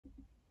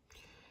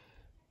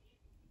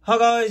Hi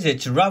guys,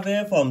 it's Rav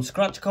here from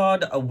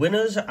Scratchcard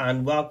Winners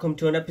and welcome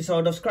to an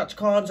episode of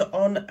Scratchcards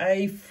on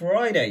a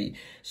Friday.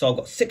 So I've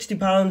got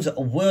 £60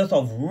 worth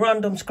of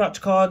random scratch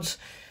cards.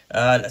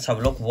 Let's have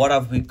a look. What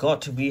have we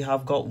got? We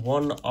have got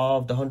one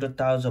of the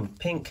 100,000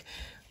 pink.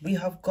 We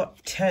have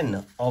got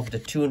 10 of the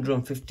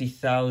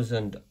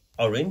 250,000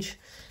 orange.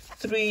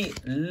 3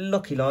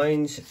 lucky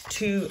lines,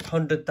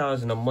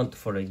 200,000 a month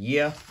for a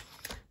year,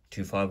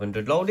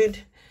 500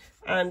 loaded,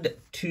 and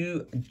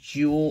 2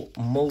 dual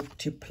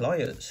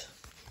multipliers.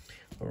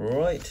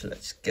 Right,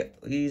 let's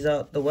get these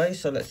out the way.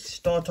 So let's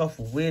start off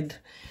with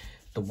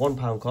the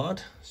 £1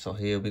 card. So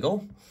here we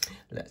go.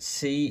 Let's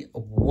see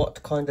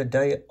what kind of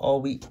day are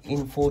we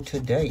in for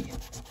today.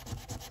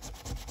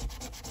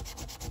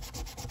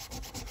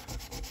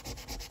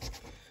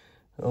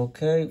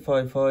 Okay,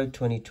 5/5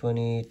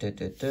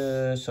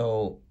 2020.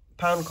 So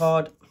pound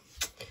card,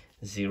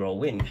 0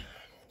 win.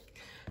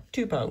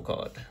 £2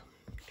 card.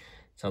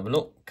 Let's have a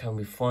look. Can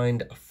we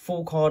find a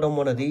full card on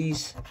one of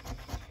these?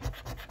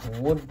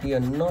 Would be a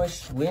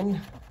nice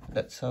win.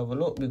 Let's have a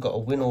look. We've got a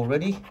win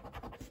already.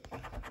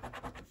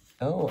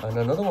 Oh, and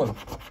another one.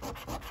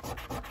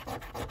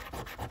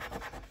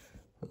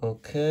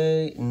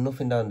 Okay,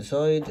 nothing down the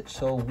side.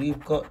 So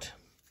we've got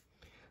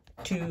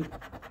 2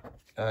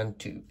 and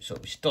 2. So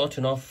we're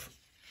starting off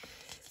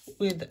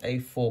with a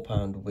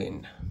 £4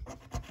 win.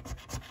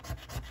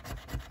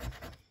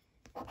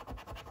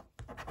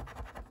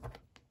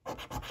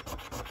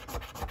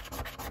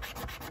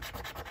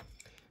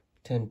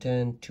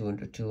 $10,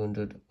 200,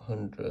 200,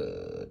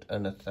 100,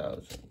 and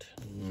 1,000.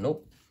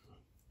 Nope.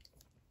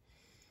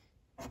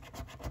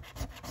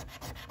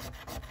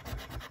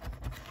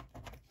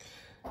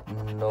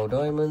 No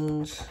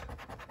diamonds.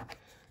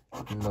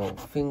 No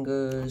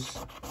fingers.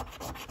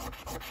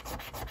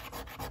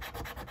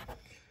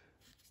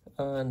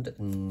 And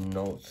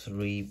no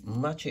 3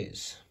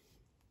 matches.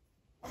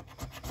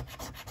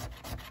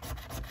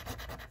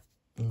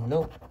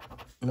 No,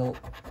 no,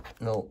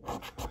 no.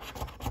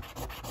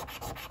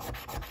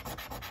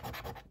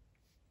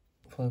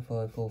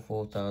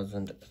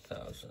 5,544,000,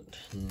 1,000.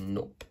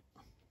 Nope.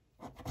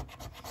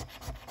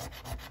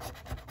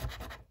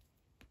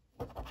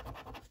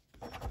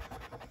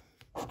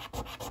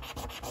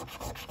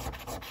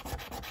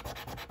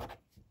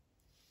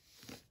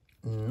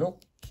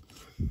 Nope.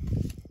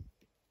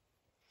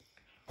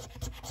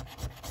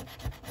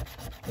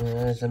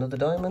 There's another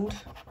diamond.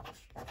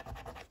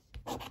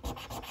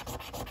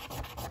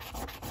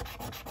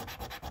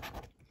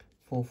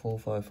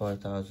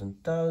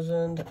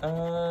 4,455,000,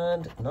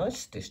 and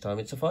nice. This time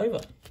it's a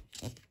 £5.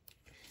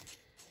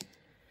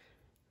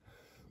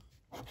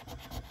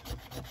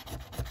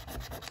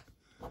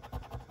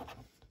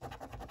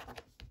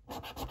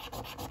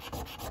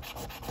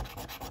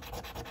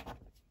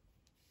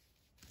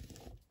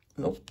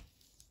 Nope.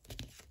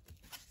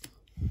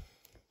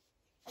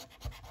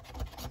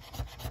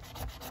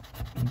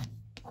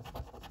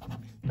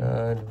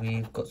 And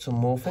we've got some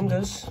more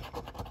fingers.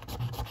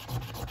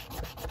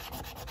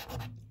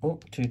 Oh,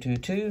 2, 2,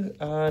 2,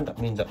 and that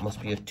means that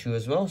must be a 2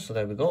 as well. So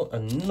there we go,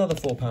 another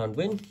 £4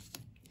 win.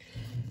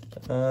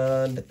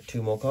 And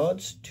 2 more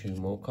cards, 2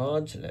 more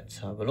cards. Let's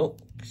have a look.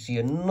 See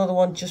another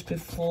one just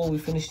before we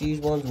finish these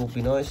ones will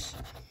be nice.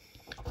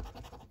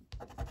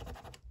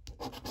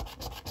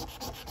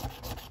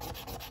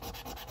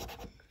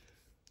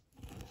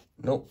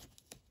 Nope.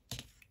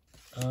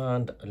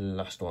 And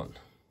last one.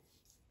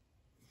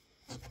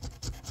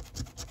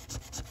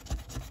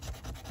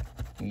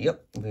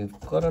 Yep, we've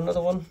got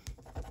another one.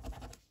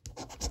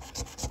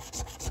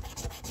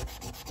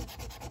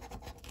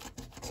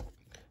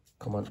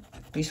 Come on,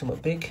 be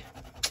somewhat big.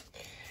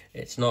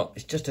 It's not,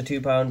 it's just a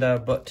 £2-pounder,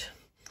 but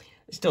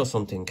it's still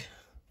something.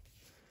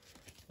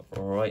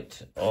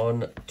 Right,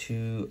 on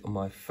to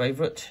my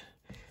favourite.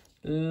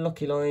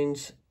 Lucky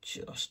lines,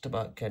 just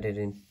about get it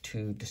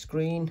into the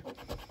screen.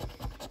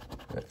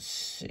 Let's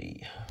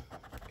see.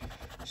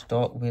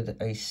 Start with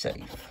a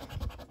safe.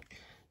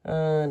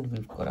 And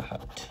we've got a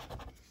hat.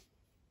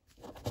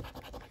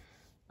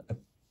 A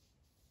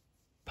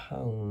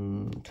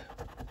pound.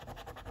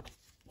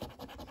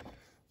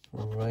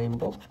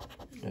 Rainbow.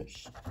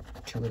 There's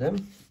 2 of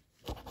them.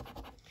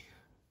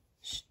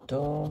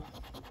 Star.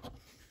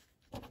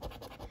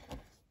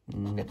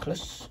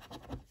 Necklace.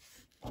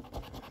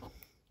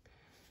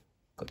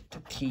 Got the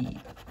key.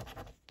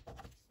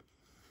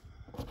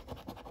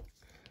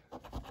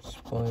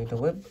 Spider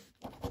web.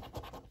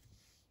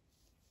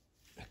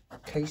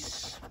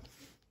 Case.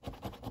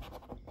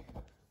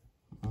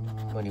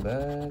 Money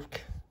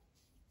bag.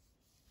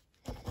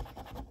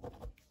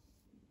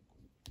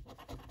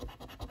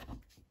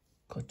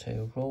 Got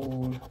a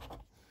roll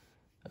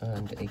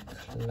and a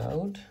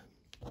cloud.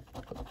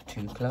 Got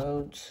 2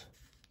 clouds.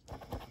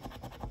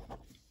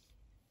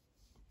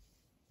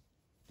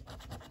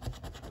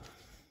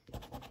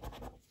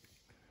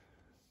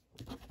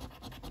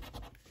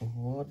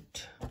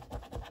 What?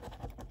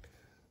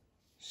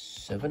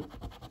 7.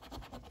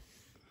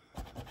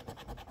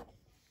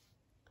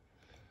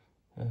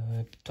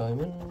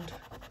 Diamond.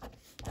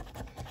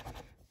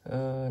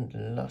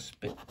 And last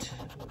bit,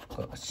 we've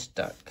got a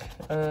stack,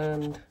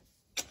 and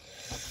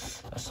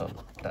that's on.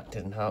 That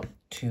didn't help.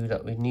 2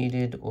 that we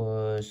needed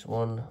was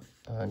 1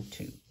 and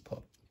 2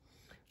 pop.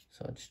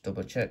 So I'll just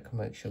double check,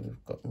 make sure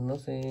we've got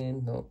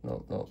nothing. Nope,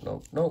 nope, nope,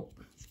 nope, nope.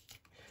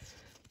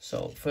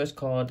 So first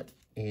card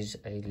is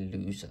a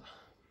loser.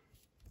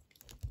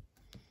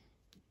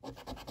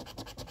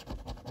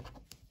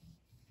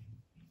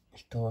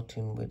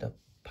 Starting with a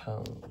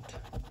pound.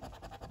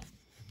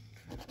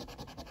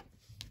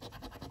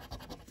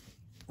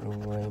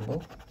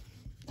 Rainbow.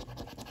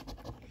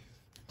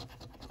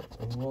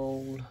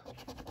 Roll.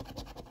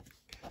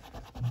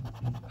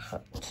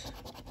 Hat.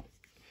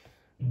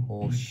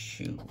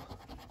 Horseshoe.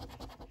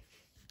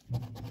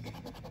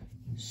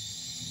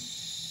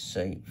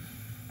 Safe.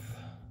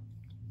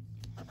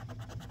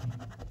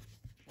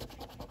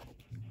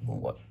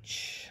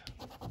 Watch.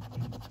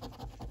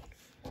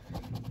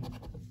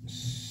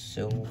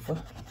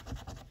 Silver.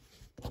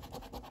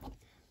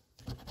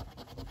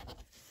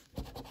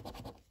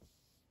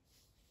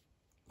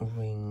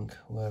 Ring,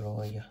 where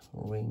are you?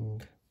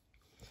 Ring.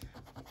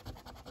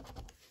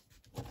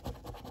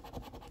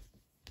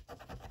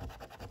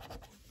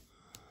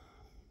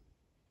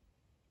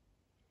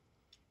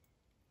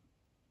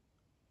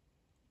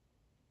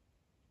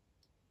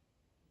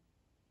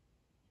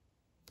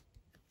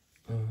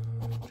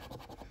 And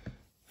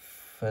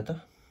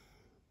feather.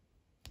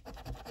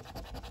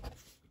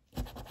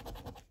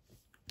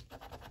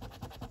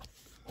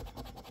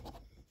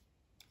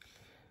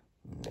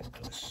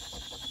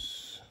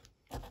 Necklace.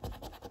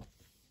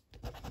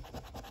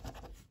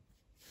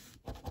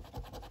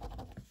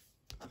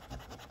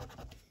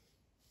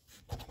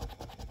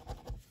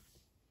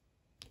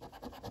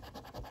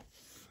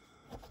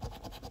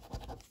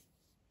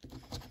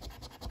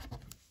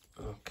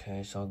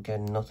 Okay, so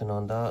again, nothing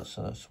on that.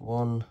 So that's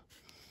 1,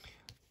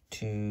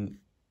 2,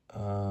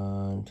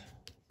 and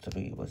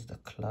 3 was the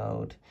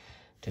cloud.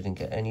 Didn't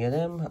get any of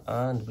them,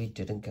 and we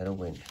didn't get a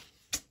win.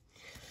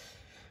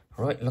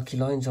 Right, lucky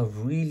lines are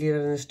really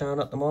letting us down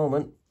at the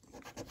moment.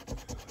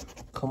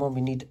 Come on,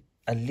 we need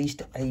at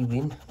least a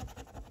win.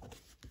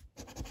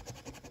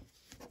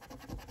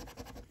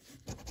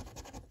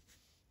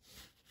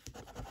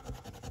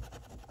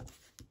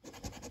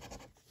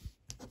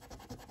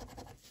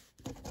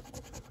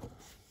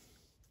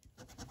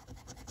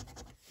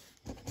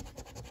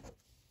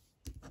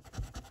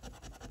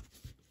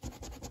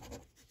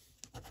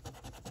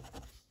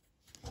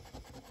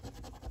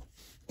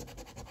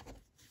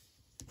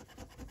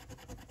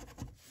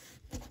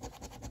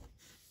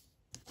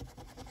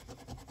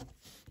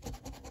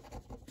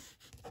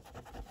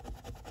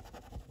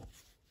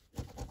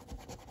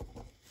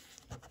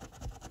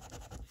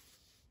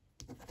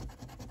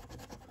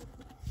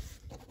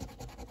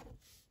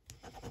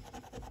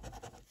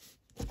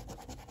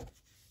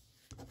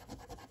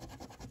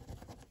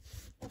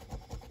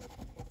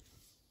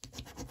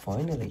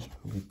 Finally,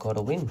 we've got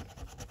a win.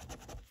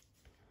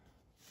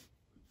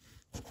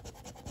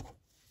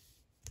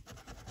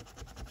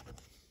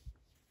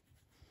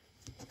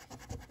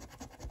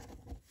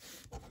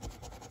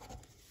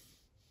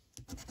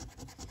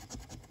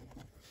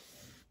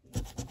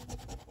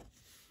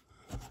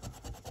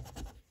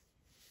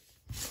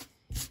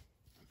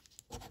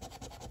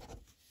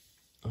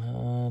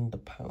 And the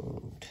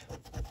pound.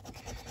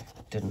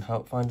 Didn't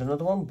help find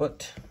another one,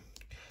 but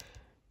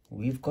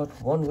we've got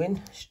one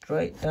win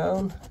straight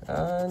down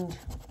and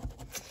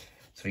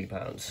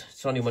 £3.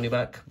 It's only money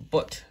back,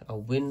 but a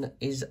win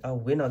is a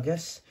win, I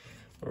guess.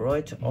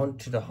 Right, on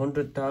to the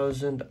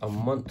 100,000 a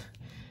month.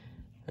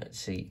 Let's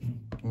see,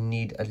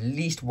 need at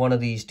least one of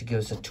these to give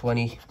us a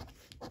 20.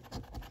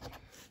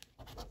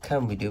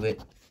 Can we do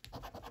it?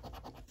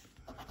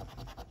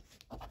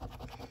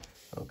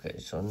 Okay,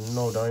 so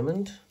no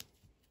diamond.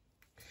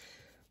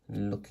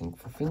 Looking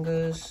for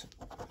fingers.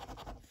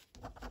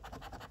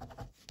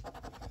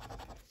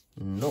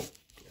 Nope.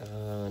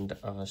 And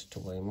as to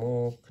way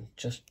more, can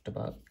just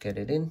about get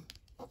it in.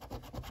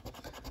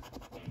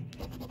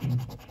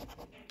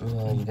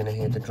 You're gonna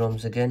hear the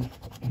drums again.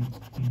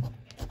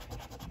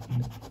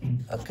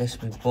 I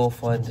guess we both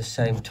find the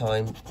same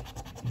time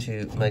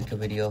to make a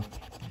video.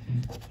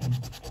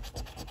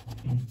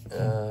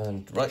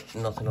 And right,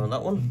 nothing on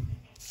that one.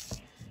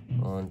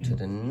 On to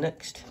the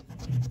next.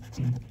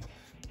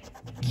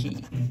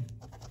 Key.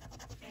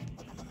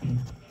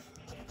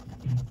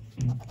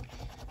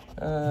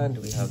 And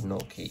we have no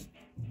key.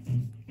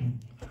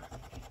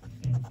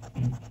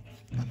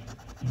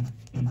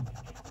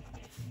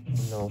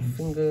 No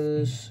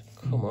fingers.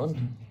 Come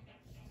on.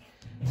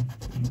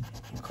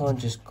 We can't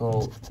just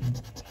go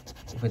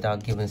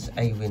without giving us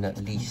a win at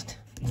least.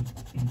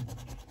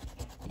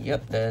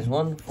 Yep, there's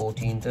one.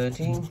 14,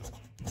 13.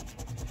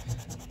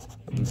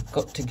 We've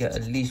got to get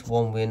at least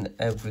one win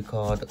every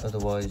card,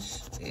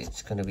 otherwise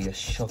it's going to be a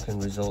shocking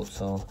result.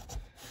 So,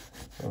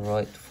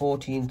 alright,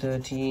 14,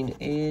 13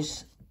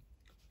 is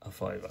a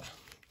 £5.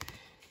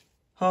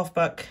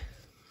 Halfback.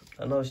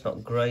 I know it's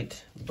not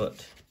great,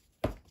 but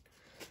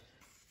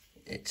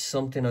it's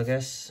something, I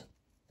guess.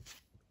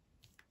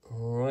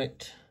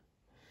 Alright.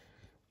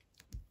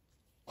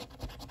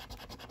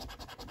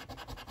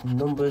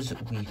 numbers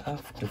we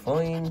have to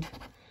find: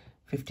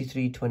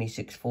 53,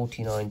 26,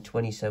 49,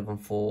 27,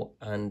 4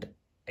 and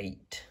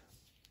 8.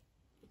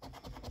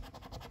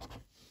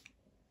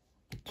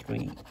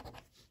 3,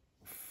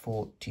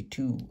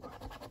 42,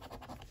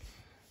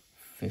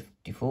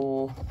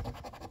 54,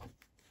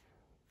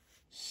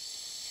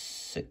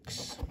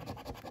 6,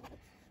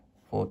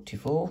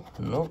 44,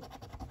 no,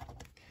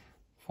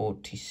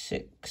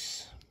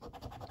 46,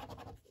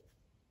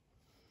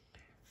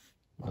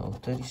 no,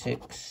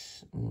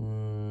 36,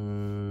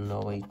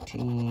 no,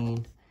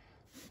 18,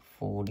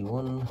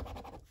 41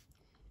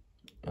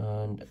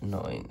 and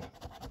 9.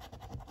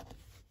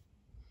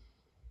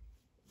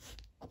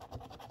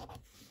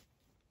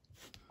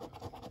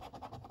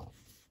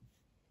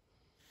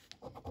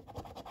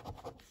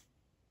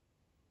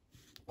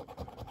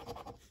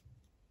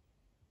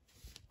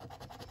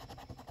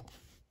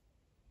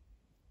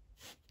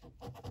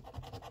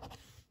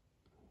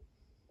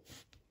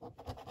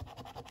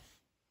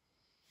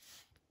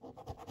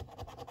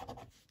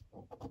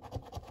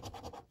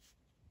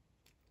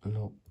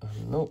 No,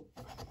 no.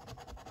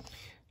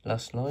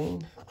 Last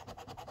line.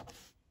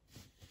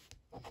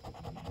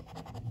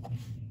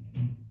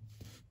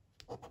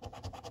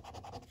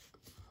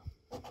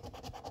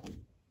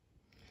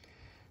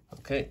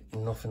 Okay,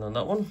 nothing on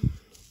that one.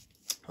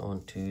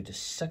 On to the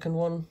second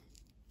one.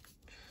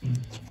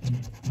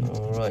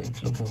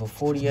 Alright, looking for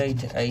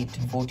 48, 8,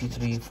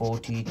 43,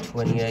 40,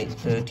 28,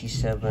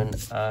 37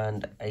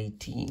 and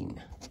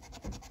 18.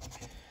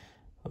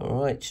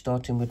 Alright,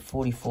 starting with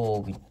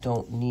 44, we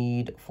don't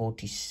need.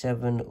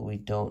 47, we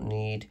don't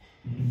need.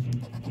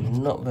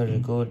 Not very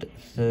good.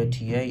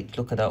 38,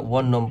 look at that,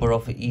 one number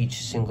off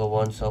each single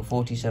one. So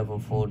 47,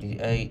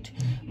 48,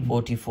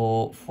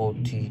 44,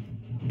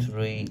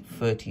 43,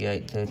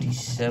 38,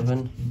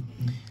 37.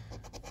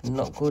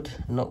 Not good,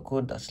 not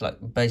good. That's like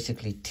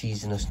basically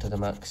teasing us to the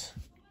max.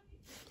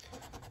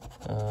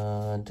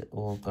 And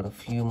we've got a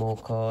few more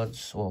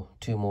cards, well,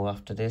 2 more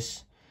after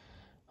this.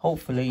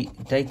 Hopefully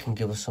they can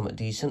give us something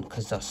decent,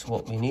 because that's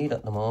what we need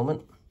at the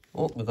moment.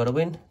 Oh, we got a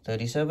win.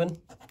 37.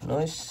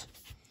 Nice.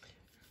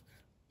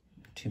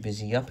 Too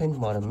busy yapping.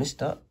 Might have missed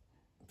that.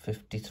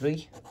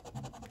 53.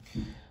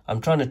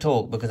 I'm trying to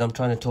talk because I'm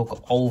trying to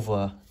talk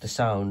over the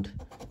sound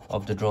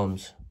of the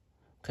drums,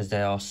 because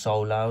they are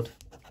so loud.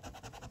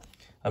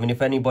 I mean,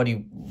 if anybody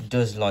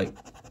does like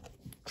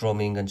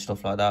drumming and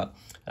stuff like that,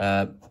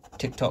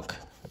 TikTok,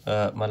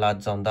 my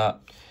lad's on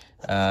that.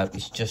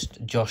 It's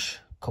just Josh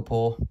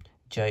Kapoor.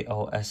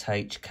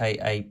 Joshkapurr.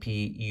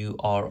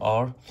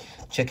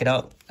 Check it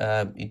out.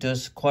 He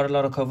does quite a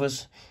lot of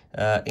covers,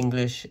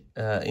 English,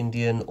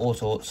 Indian, all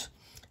sorts,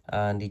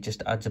 and he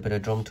just adds a bit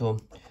of drum to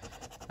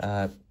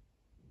them.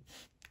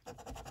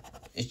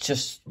 It's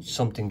just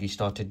something he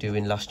started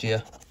doing last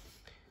year,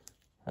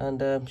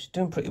 and he's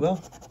doing pretty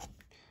well.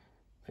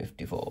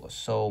 54.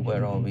 So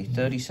where are we?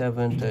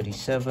 37,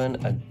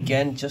 37.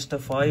 Again, just a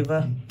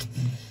fiver.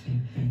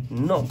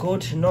 Not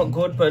good, not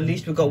good, but at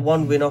least we got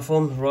one win off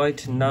them.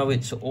 Right, now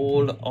it's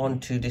all on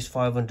to this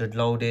 500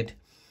 loaded.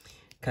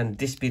 Can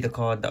this be the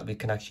card that we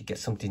can actually get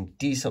something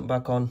decent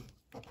back on?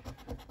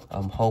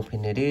 I'm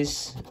hoping it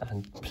is.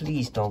 And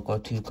please don't go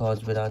 2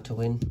 cards without a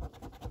win.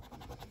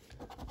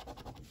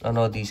 I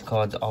know these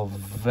cards are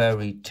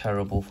very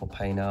terrible for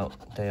paying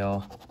out. They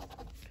are.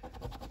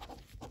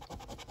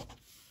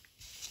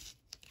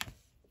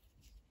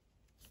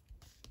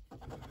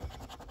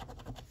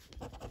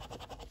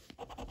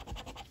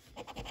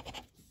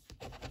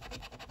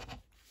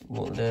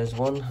 Well, there's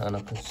one, and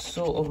I can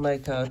sort of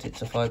make out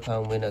it's a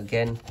 £5 win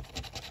again,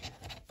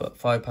 but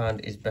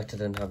 £5 is better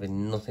than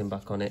having nothing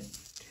back on it.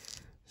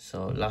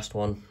 So last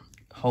one,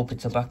 hope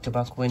it's a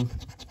back-to-back win.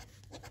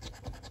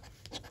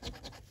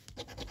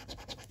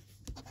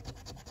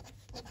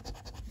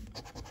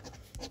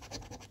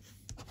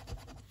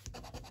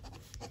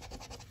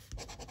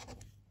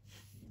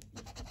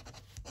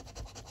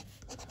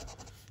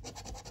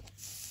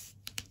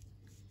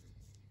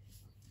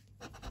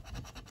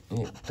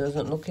 It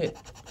doesn't look it.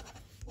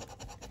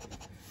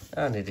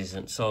 And it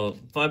isn't. So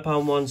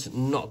 £5 ones,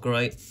 not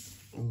great,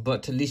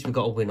 but at least we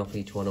got a win off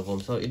each one of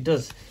them. So it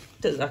does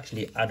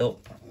actually add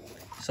up.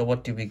 So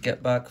what do we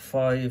get back?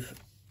 5,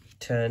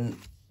 10,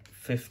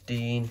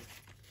 15,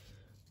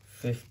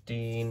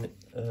 15,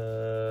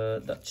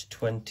 that's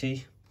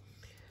 20,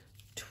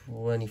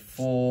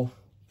 24,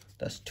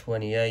 that's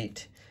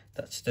 28,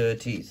 that's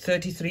 30,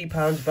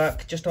 £33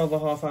 back, just over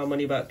half our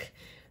money back.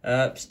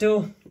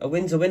 Still, a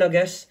win's a win, I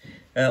guess.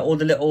 All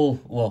the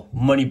little, well,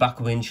 money back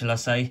win, shall I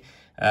say,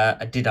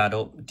 did add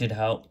up, did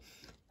help.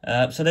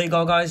 So there you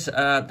go, guys.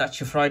 That's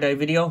your Friday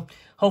video.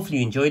 Hopefully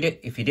you enjoyed it.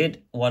 If you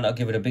did, why not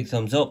give it a big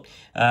thumbs up.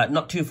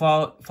 Not too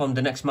far from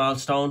the next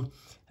milestone.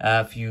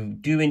 If you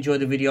do enjoy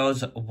the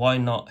videos, why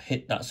not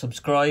hit that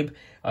subscribe?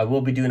 I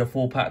will be doing a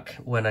 4-pack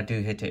when I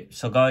do hit it.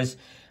 So guys,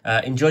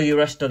 enjoy the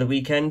rest of the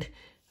weekend.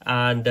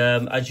 And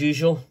as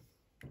usual,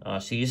 I'll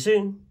see you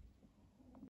soon.